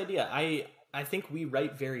like this idea. I think we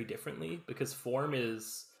write very differently because form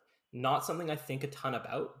is not something I think a ton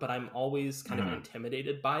about, but I'm always kind of Mhm.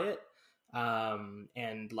 intimidated by it.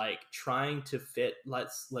 And like trying to fit,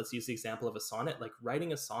 let's use the example of a sonnet. Like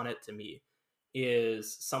writing a sonnet to me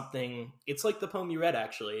is something, it's like the poem you read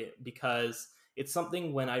actually, because it's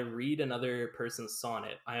something when I read another person's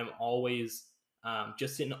sonnet, I am always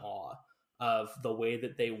just in awe of the way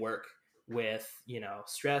that they work with, you know,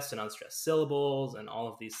 stressed and unstressed syllables and all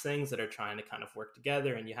of these things that are trying to kind of work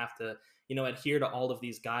together. And you have to, you know, adhere to all of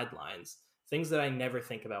these guidelines, things that I never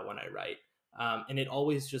think about when I write. And it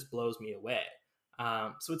always just blows me away.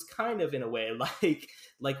 So it's kind of in a way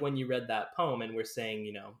like when you read that poem and we're saying,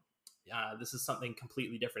 you know, this is something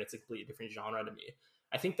completely different. It's a completely different genre to me.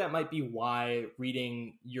 I think that might be why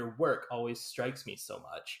reading your work always strikes me so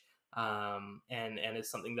much. And it's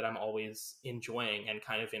something that I'm always enjoying and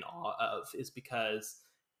kind of in awe of, is because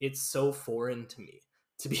it's so foreign to me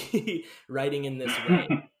to be writing in this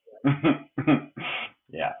way.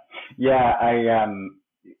 Yeah. Yeah,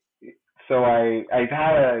 I've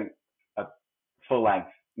had a full length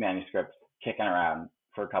manuscript kicking around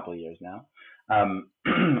for a couple of years now.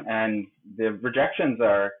 And the rejections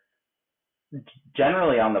are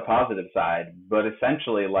generally on the positive side, but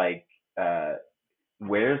essentially like, uh,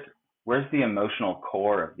 where's the emotional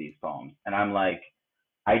core of these poems? And I'm like,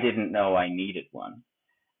 I didn't know I needed one.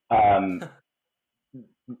 Um,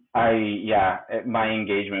 my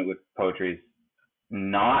engagement with poetry is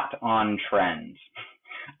not on trend,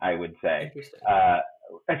 I would say. Interesting. Uh,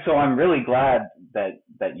 so I'm really glad that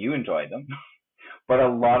you enjoy them. But a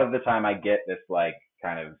lot of the time, I get this like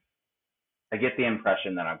kind of, I get the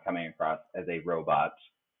impression that I'm coming across as a robot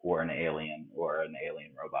or an alien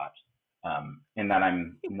robot, in that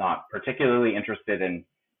I'm not particularly interested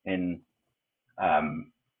in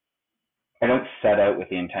um, I don't set out with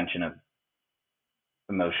the intention of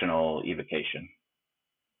emotional evocation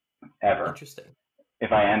ever. Interesting.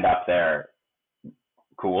 If I end up there,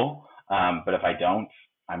 cool. But if I don't,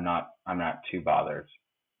 I'm not too bothered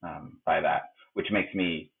by that, which makes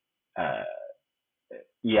me, uh,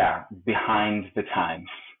 behind the times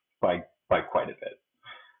by quite a bit,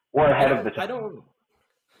 or I ahead of don't the I times. don't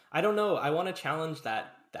I don't know. I want to challenge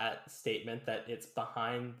that statement that it's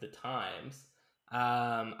behind the times.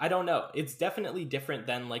 I don't know. It's definitely different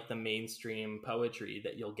than like the mainstream poetry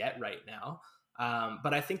that you'll get right now.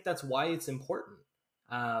 But I think that's why it's important.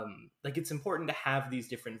 Like it's important to have these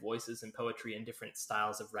different voices in poetry and different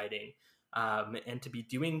styles of writing, and to be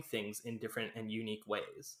doing things in different and unique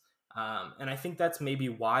ways. And I think that's maybe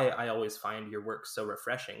why I always find your work so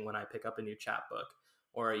refreshing when I pick up a new chapbook,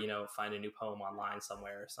 or you know, find a new poem online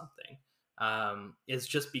somewhere or something, is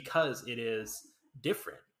just because it is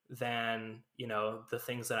different than, you know, the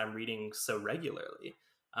things that I'm reading so regularly.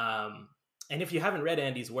 um, and if you haven't read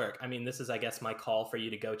Andy's work, I mean, this is, I guess, my call for you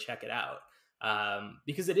to go check it out,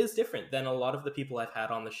 because it is different than a lot of the people I've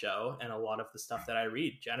had on the show and a lot of the stuff that I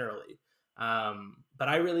read generally. But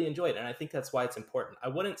I really enjoyed it, and I think that's why it's important. I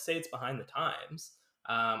wouldn't say it's behind the times.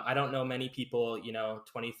 I don't know many people, you know,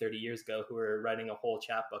 20, 30 years ago who were writing a whole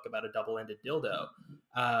chapbook about a double-ended dildo.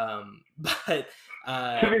 But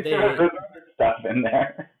There's they other stuff in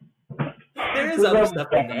there. there is There's other other stuff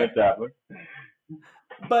stuff in in the there. tablet.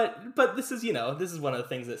 But this is, you know, this is one of the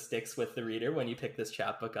things that sticks with the reader when you pick this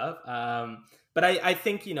chapbook up. But I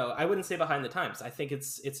think, you know, I wouldn't say behind the times. I think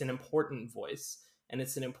it's an important voice, and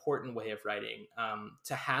it's an important way of writing,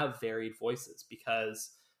 to have varied voices,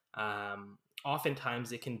 because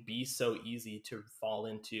oftentimes it can be so easy to fall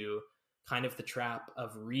into kind of the trap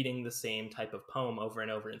of reading the same type of poem over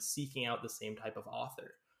and over and seeking out the same type of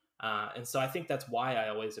author. And so I think that's why I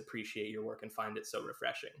always appreciate your work and find it so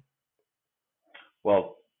refreshing.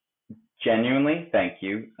 Well, genuinely, thank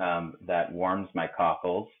you. That warms my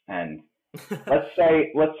cockles. And let's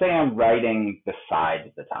say I'm writing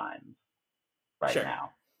beside the times right Sure.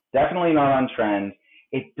 now. Definitely not on trend.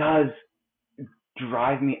 It does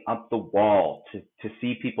drive me up the wall to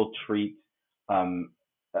see people treat, um,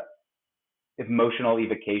 uh, emotional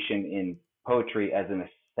evocation in poetry as an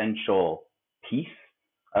essential piece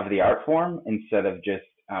of the art form instead of just,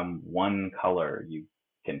 one color you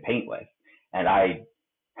can paint with. And I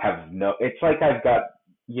have no, it's like I've got,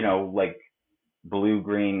 like blue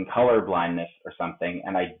green color blindness or something,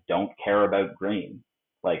 and I don't care about green.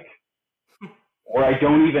 Like, or I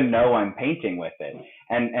don't even know I'm painting with it.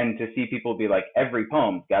 And to see people be like, every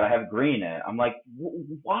poem's got to have green in it. I'm like,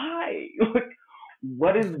 why?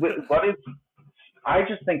 What is? I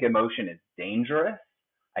just think emotion is dangerous.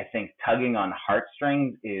 I think tugging on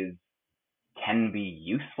heartstrings is can be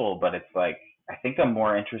useful, but it's like I think I'm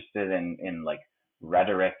more interested in like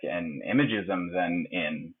rhetoric and imagism than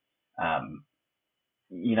in, um,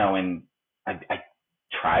 in I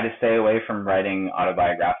try to stay away from writing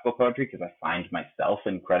autobiographical poetry because I find myself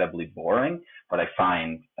incredibly boring, but I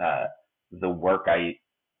find the work I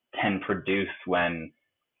can produce when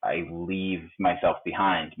I leave myself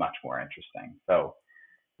behind much more interesting. So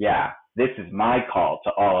yeah, this is my call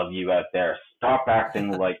to all of you out there. Stop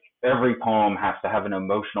acting like every poem has to have an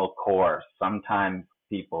emotional core. Sometimes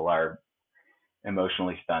people are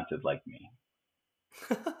emotionally stunted like me.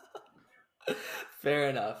 Fair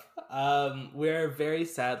enough. We're very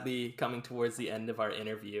sadly coming towards the end of our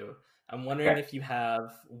interview. I'm wondering if you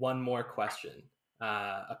have one more question,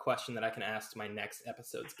 a question that I can ask my next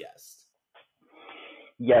episode's guest.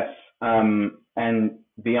 Yes, and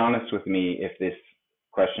be honest with me if this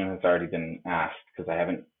question has already been asked, because I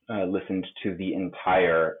haven't listened to the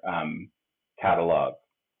entire catalog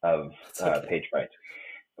of Okay. Page Fright.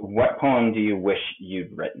 What poem do you wish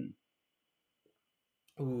you'd written?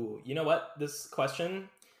 Ooh, you know what? This question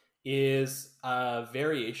is a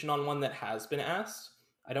variation on one that has been asked.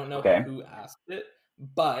 I don't know Okay. who asked it,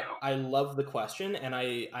 but I love the question, and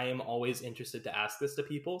I am always interested to ask this to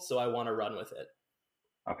people, so I want to run with it.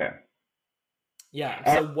 Okay. Yeah.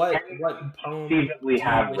 And So what poem do conceivably you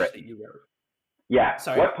have wish written. that you wrote? Yeah.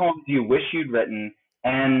 Sorry? What poem do you wish you'd written?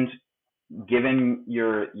 And given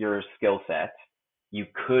your skill set, you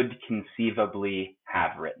could conceivably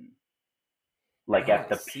have written, like at Oh,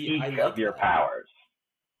 the see, peak I of like your that. powers.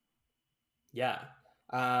 Yeah.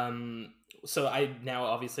 So I now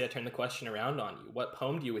obviously I turn the question around on you. What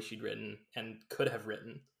poem do you wish you'd written and could have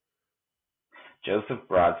written? Joseph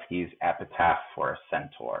Brodsky's Epitaph for a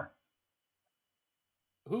Centaur.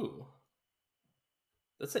 Ooh,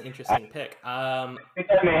 that's an I interesting pick. think I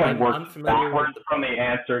may have I'm worked unfamiliar with backwards the from poem. the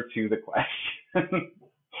answer to the question.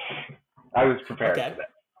 I was prepared Okay. for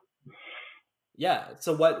that. Yeah.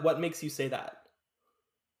 So what makes you say that?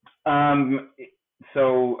 Um,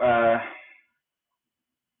 so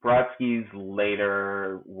Brodsky's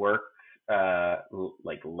later work,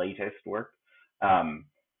 like latest work, um,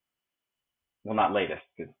 well, not latest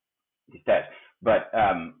because he's dead, but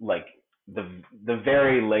like the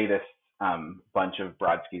very latest bunch of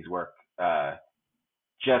Brodsky's work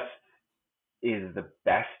just is the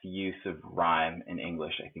best use of rhyme in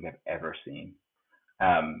English I think I've ever seen.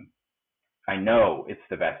 Um, I know it's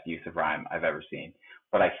the best use of rhyme I've ever seen,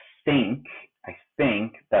 but think I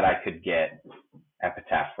think that I could get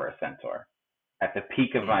Epitaph for a Centaur. At the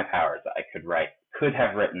peak of Hmm. my powers, I could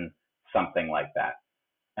have written something like that.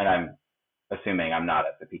 And I'm assuming I'm not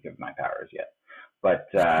at the peak of my powers yet. But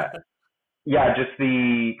yeah, just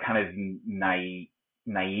the kind of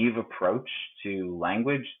naive approach to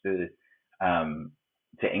language, to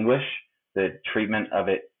English, the treatment of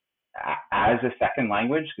it as a second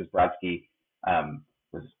language, because Brodsky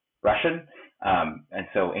was Russian, and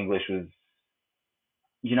so English was,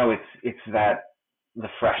 it's that the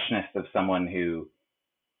freshness of someone who,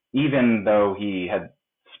 even though he had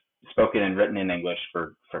spoken and written in English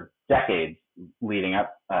for decades leading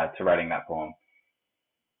up to writing that poem,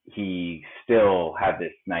 he still had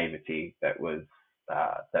this naivety that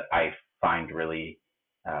I find really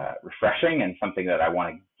refreshing and something that I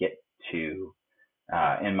want to get to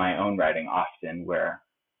in my own writing often, where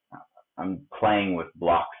I'm playing with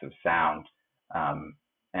blocks of sound,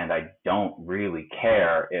 and I don't really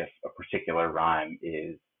care if a particular rhyme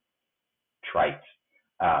is trite,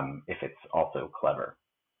 if it's also clever.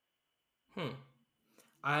 Hmm.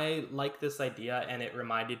 I like this idea, and it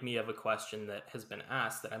reminded me of a question that has been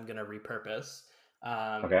asked that I'm going to repurpose.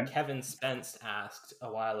 Okay. Kevin Spence asked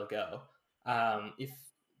a while ago if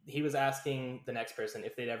he was asking the next person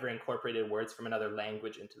if they'd ever incorporated words from another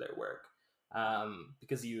language into their work.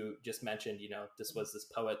 Because you just mentioned, this was this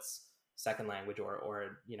poet's second language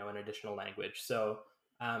or an additional language. So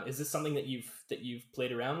is this something that you've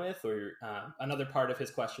played around with? Or another part of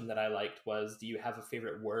his question that I liked was, do you have a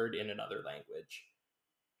favorite word in another language?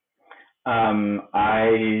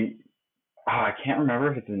 I can't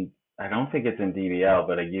remember if it's in. I don't think it's in DBL,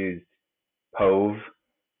 but I used pove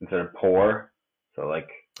instead of pour, so like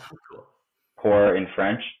Oh, cool. pour in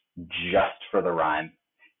French, just for the rhyme.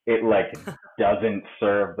 It doesn't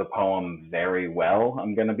serve the poem very well.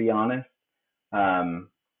 I'm gonna be honest. Um,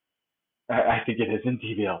 I think it is in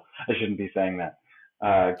DBL. I shouldn't be saying that.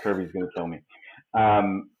 Kirby's gonna kill me.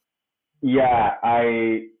 Um, yeah,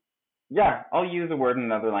 I'll use a word in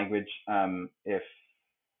another language if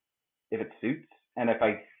it suits, and uh, if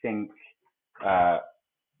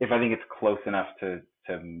I think it's close enough to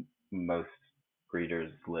most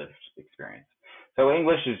readers' lived experience. So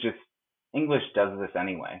English does this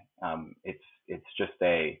anyway. It's just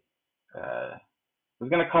I was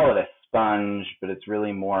going to call it a sponge, but it's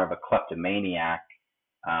really more of a kleptomaniac,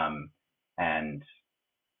 and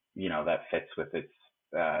that fits with its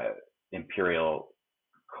imperial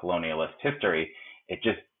colonialist history. It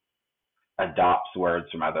just adopts words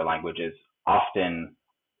from other languages, often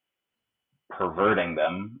perverting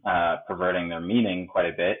their meaning quite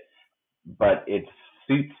a bit, but it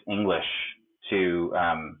suits English to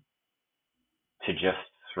just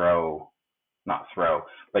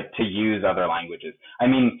but to use other languages. I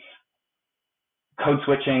mean, code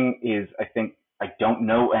switching is, I don't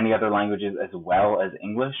know any other languages as well as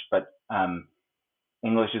English, but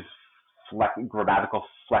English's grammatical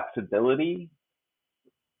flexibility,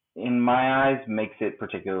 in my eyes, makes it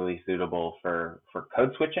particularly suitable for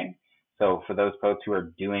code switching. So for those poets who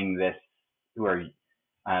are doing this, who are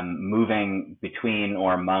moving between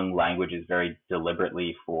or among languages very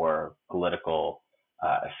deliberately for political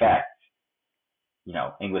effect,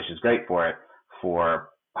 English is great for it. For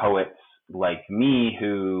poets like me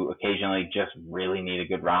who occasionally just really need a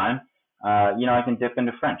good rhyme, I can dip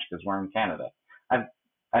into French because we're in Canada.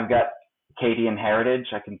 I've got Acadian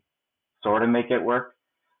heritage. I can sort of make it work.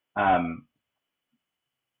 That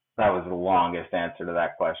was the longest answer to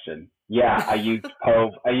that question. Yeah, I used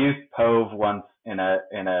pove. I used pove once in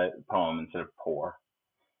a poem instead of poor.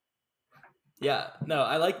 Yeah, no,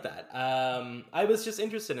 I like that. I was just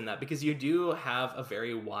interested in that because you do have a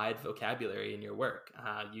very wide vocabulary in your work.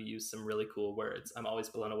 You use some really cool words. I'm always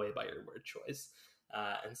blown away by your word choice.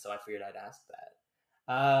 And so I figured I'd ask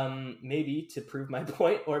that. Maybe to prove my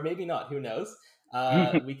point, or maybe not, who knows?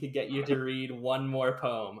 We could get you to read one more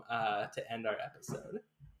poem to end our episode.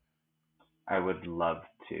 I would love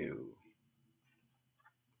to.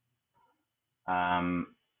 I'm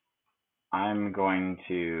going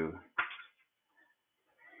to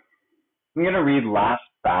read Last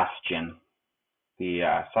Bastion,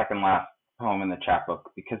 the second last poem in the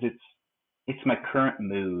chapbook, because it's my current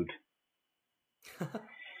mood.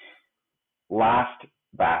 Last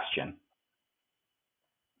Bastion.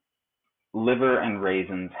 Liver and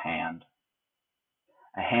raisins hand.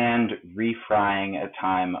 A hand refrying a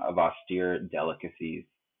time of austere delicacies.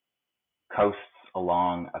 Coasts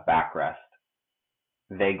along a backrest.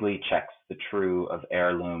 Vaguely checks the true of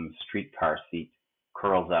heirloom streetcar seat.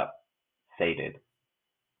 Curls up, sated.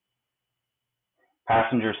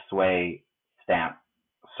 Passengers sway, stamp,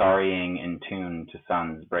 sorrying in tune to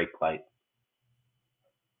sun's brake light.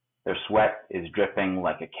 Their sweat is dripping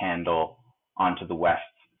like a candle onto the west's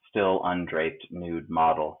still undraped nude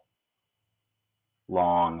model.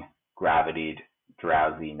 Long, gravitied,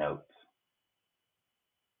 drowsy notes.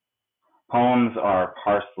 Poems are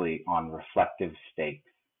parsley on reflective stakes.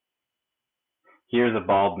 Here's a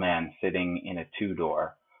bald man sitting in a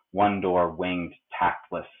two-door, one door winged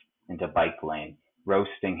tactless into bike lane,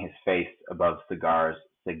 roasting his face above cigar's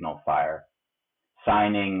signal fire,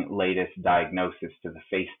 signing latest diagnosis to the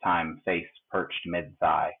FaceTime face perched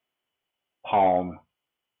mid-thigh, palm,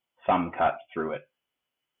 thumb cut through it.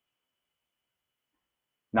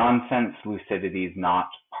 Nonsense lucidity's not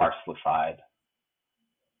parslified.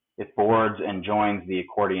 It boards and joins the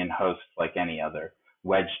accordion host like any other,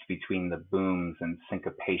 wedged between the booms and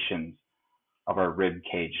syncopations of our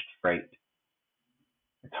rib-caged freight.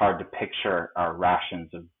 It's hard to picture our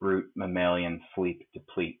rations of brute mammalian sleep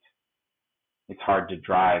deplete. It's hard to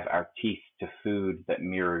drive our teeth to food that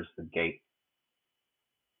mirrors the gate.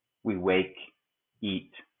 We wake,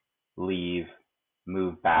 eat, leave,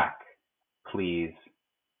 move back, please,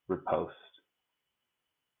 riposte.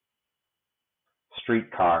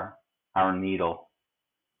 Streetcar, our needle,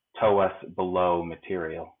 tow us below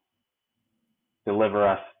material. Deliver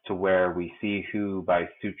us to where we see who by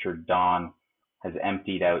sutured dawn has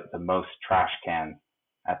emptied out the most trash cans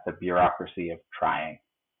at the bureaucracy of trying.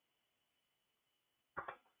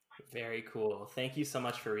 Very cool. Thank you so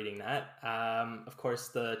much for reading that. Of course,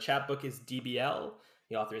 the chapbook is DBL.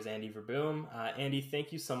 The author is Andy Verboom. Andy,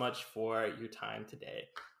 thank you so much for your time today.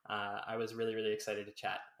 I was really, really excited to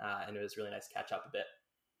chat, and it was really nice to catch up a bit.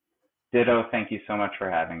 Ditto. Thank you so much for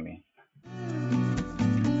having me.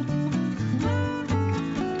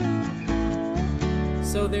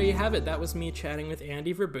 So there you have it. That was me chatting with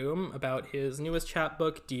Andy Verboom about his newest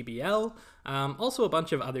chapbook, DBL. Also a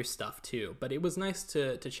bunch of other stuff too, but it was nice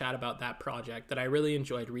to chat about that project that I really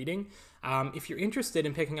enjoyed reading. If you're interested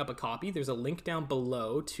in picking up a copy, there's a link down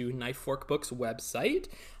below to Knife Fork Books' website.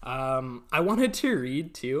 I wanted to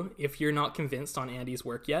read too, if you're not convinced on Andy's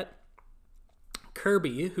work yet.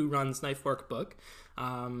 Kirby, who runs Knife Fork Book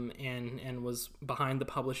and was behind the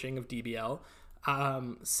publishing of DBL,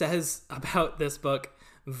 says about this book,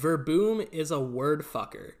 Verboom is a word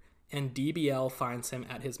fucker, and DBL finds him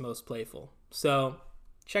at his most playful. So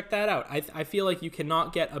check that out. I feel like you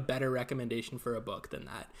cannot get a better recommendation for a book than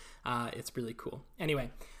that. It's really cool.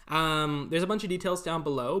 Anyway, There's a bunch of details down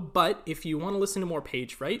below, but if you want to listen to more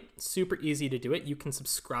Page Fright, super easy to do it. You can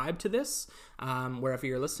subscribe to this wherever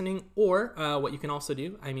you're listening, or what you can also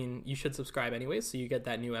do, I mean, you should subscribe anyway, so you get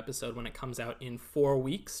that new episode when it comes out in 4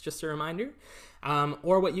 weeks, just a reminder.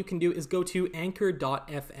 Or what you can do is go to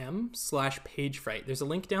anchor.fm/pagefright. There's a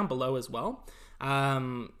link down below as well.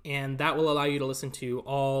 And that will allow you to listen to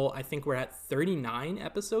all, I think we're at 39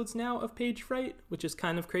 episodes now of Page Fright, which is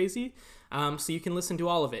kind of crazy. So you can listen to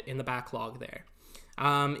all of it in the backlog there.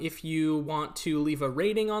 If you want to leave a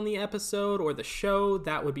rating on the episode or the show,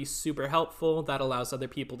 that would be super helpful. That allows other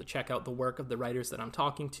people to check out the work of the writers that I'm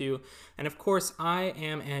talking to. And of course, I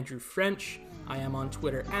am Andrew French. I am on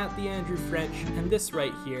Twitter @TheAndrewFrench, and this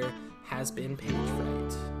right here has been Page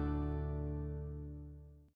Fright.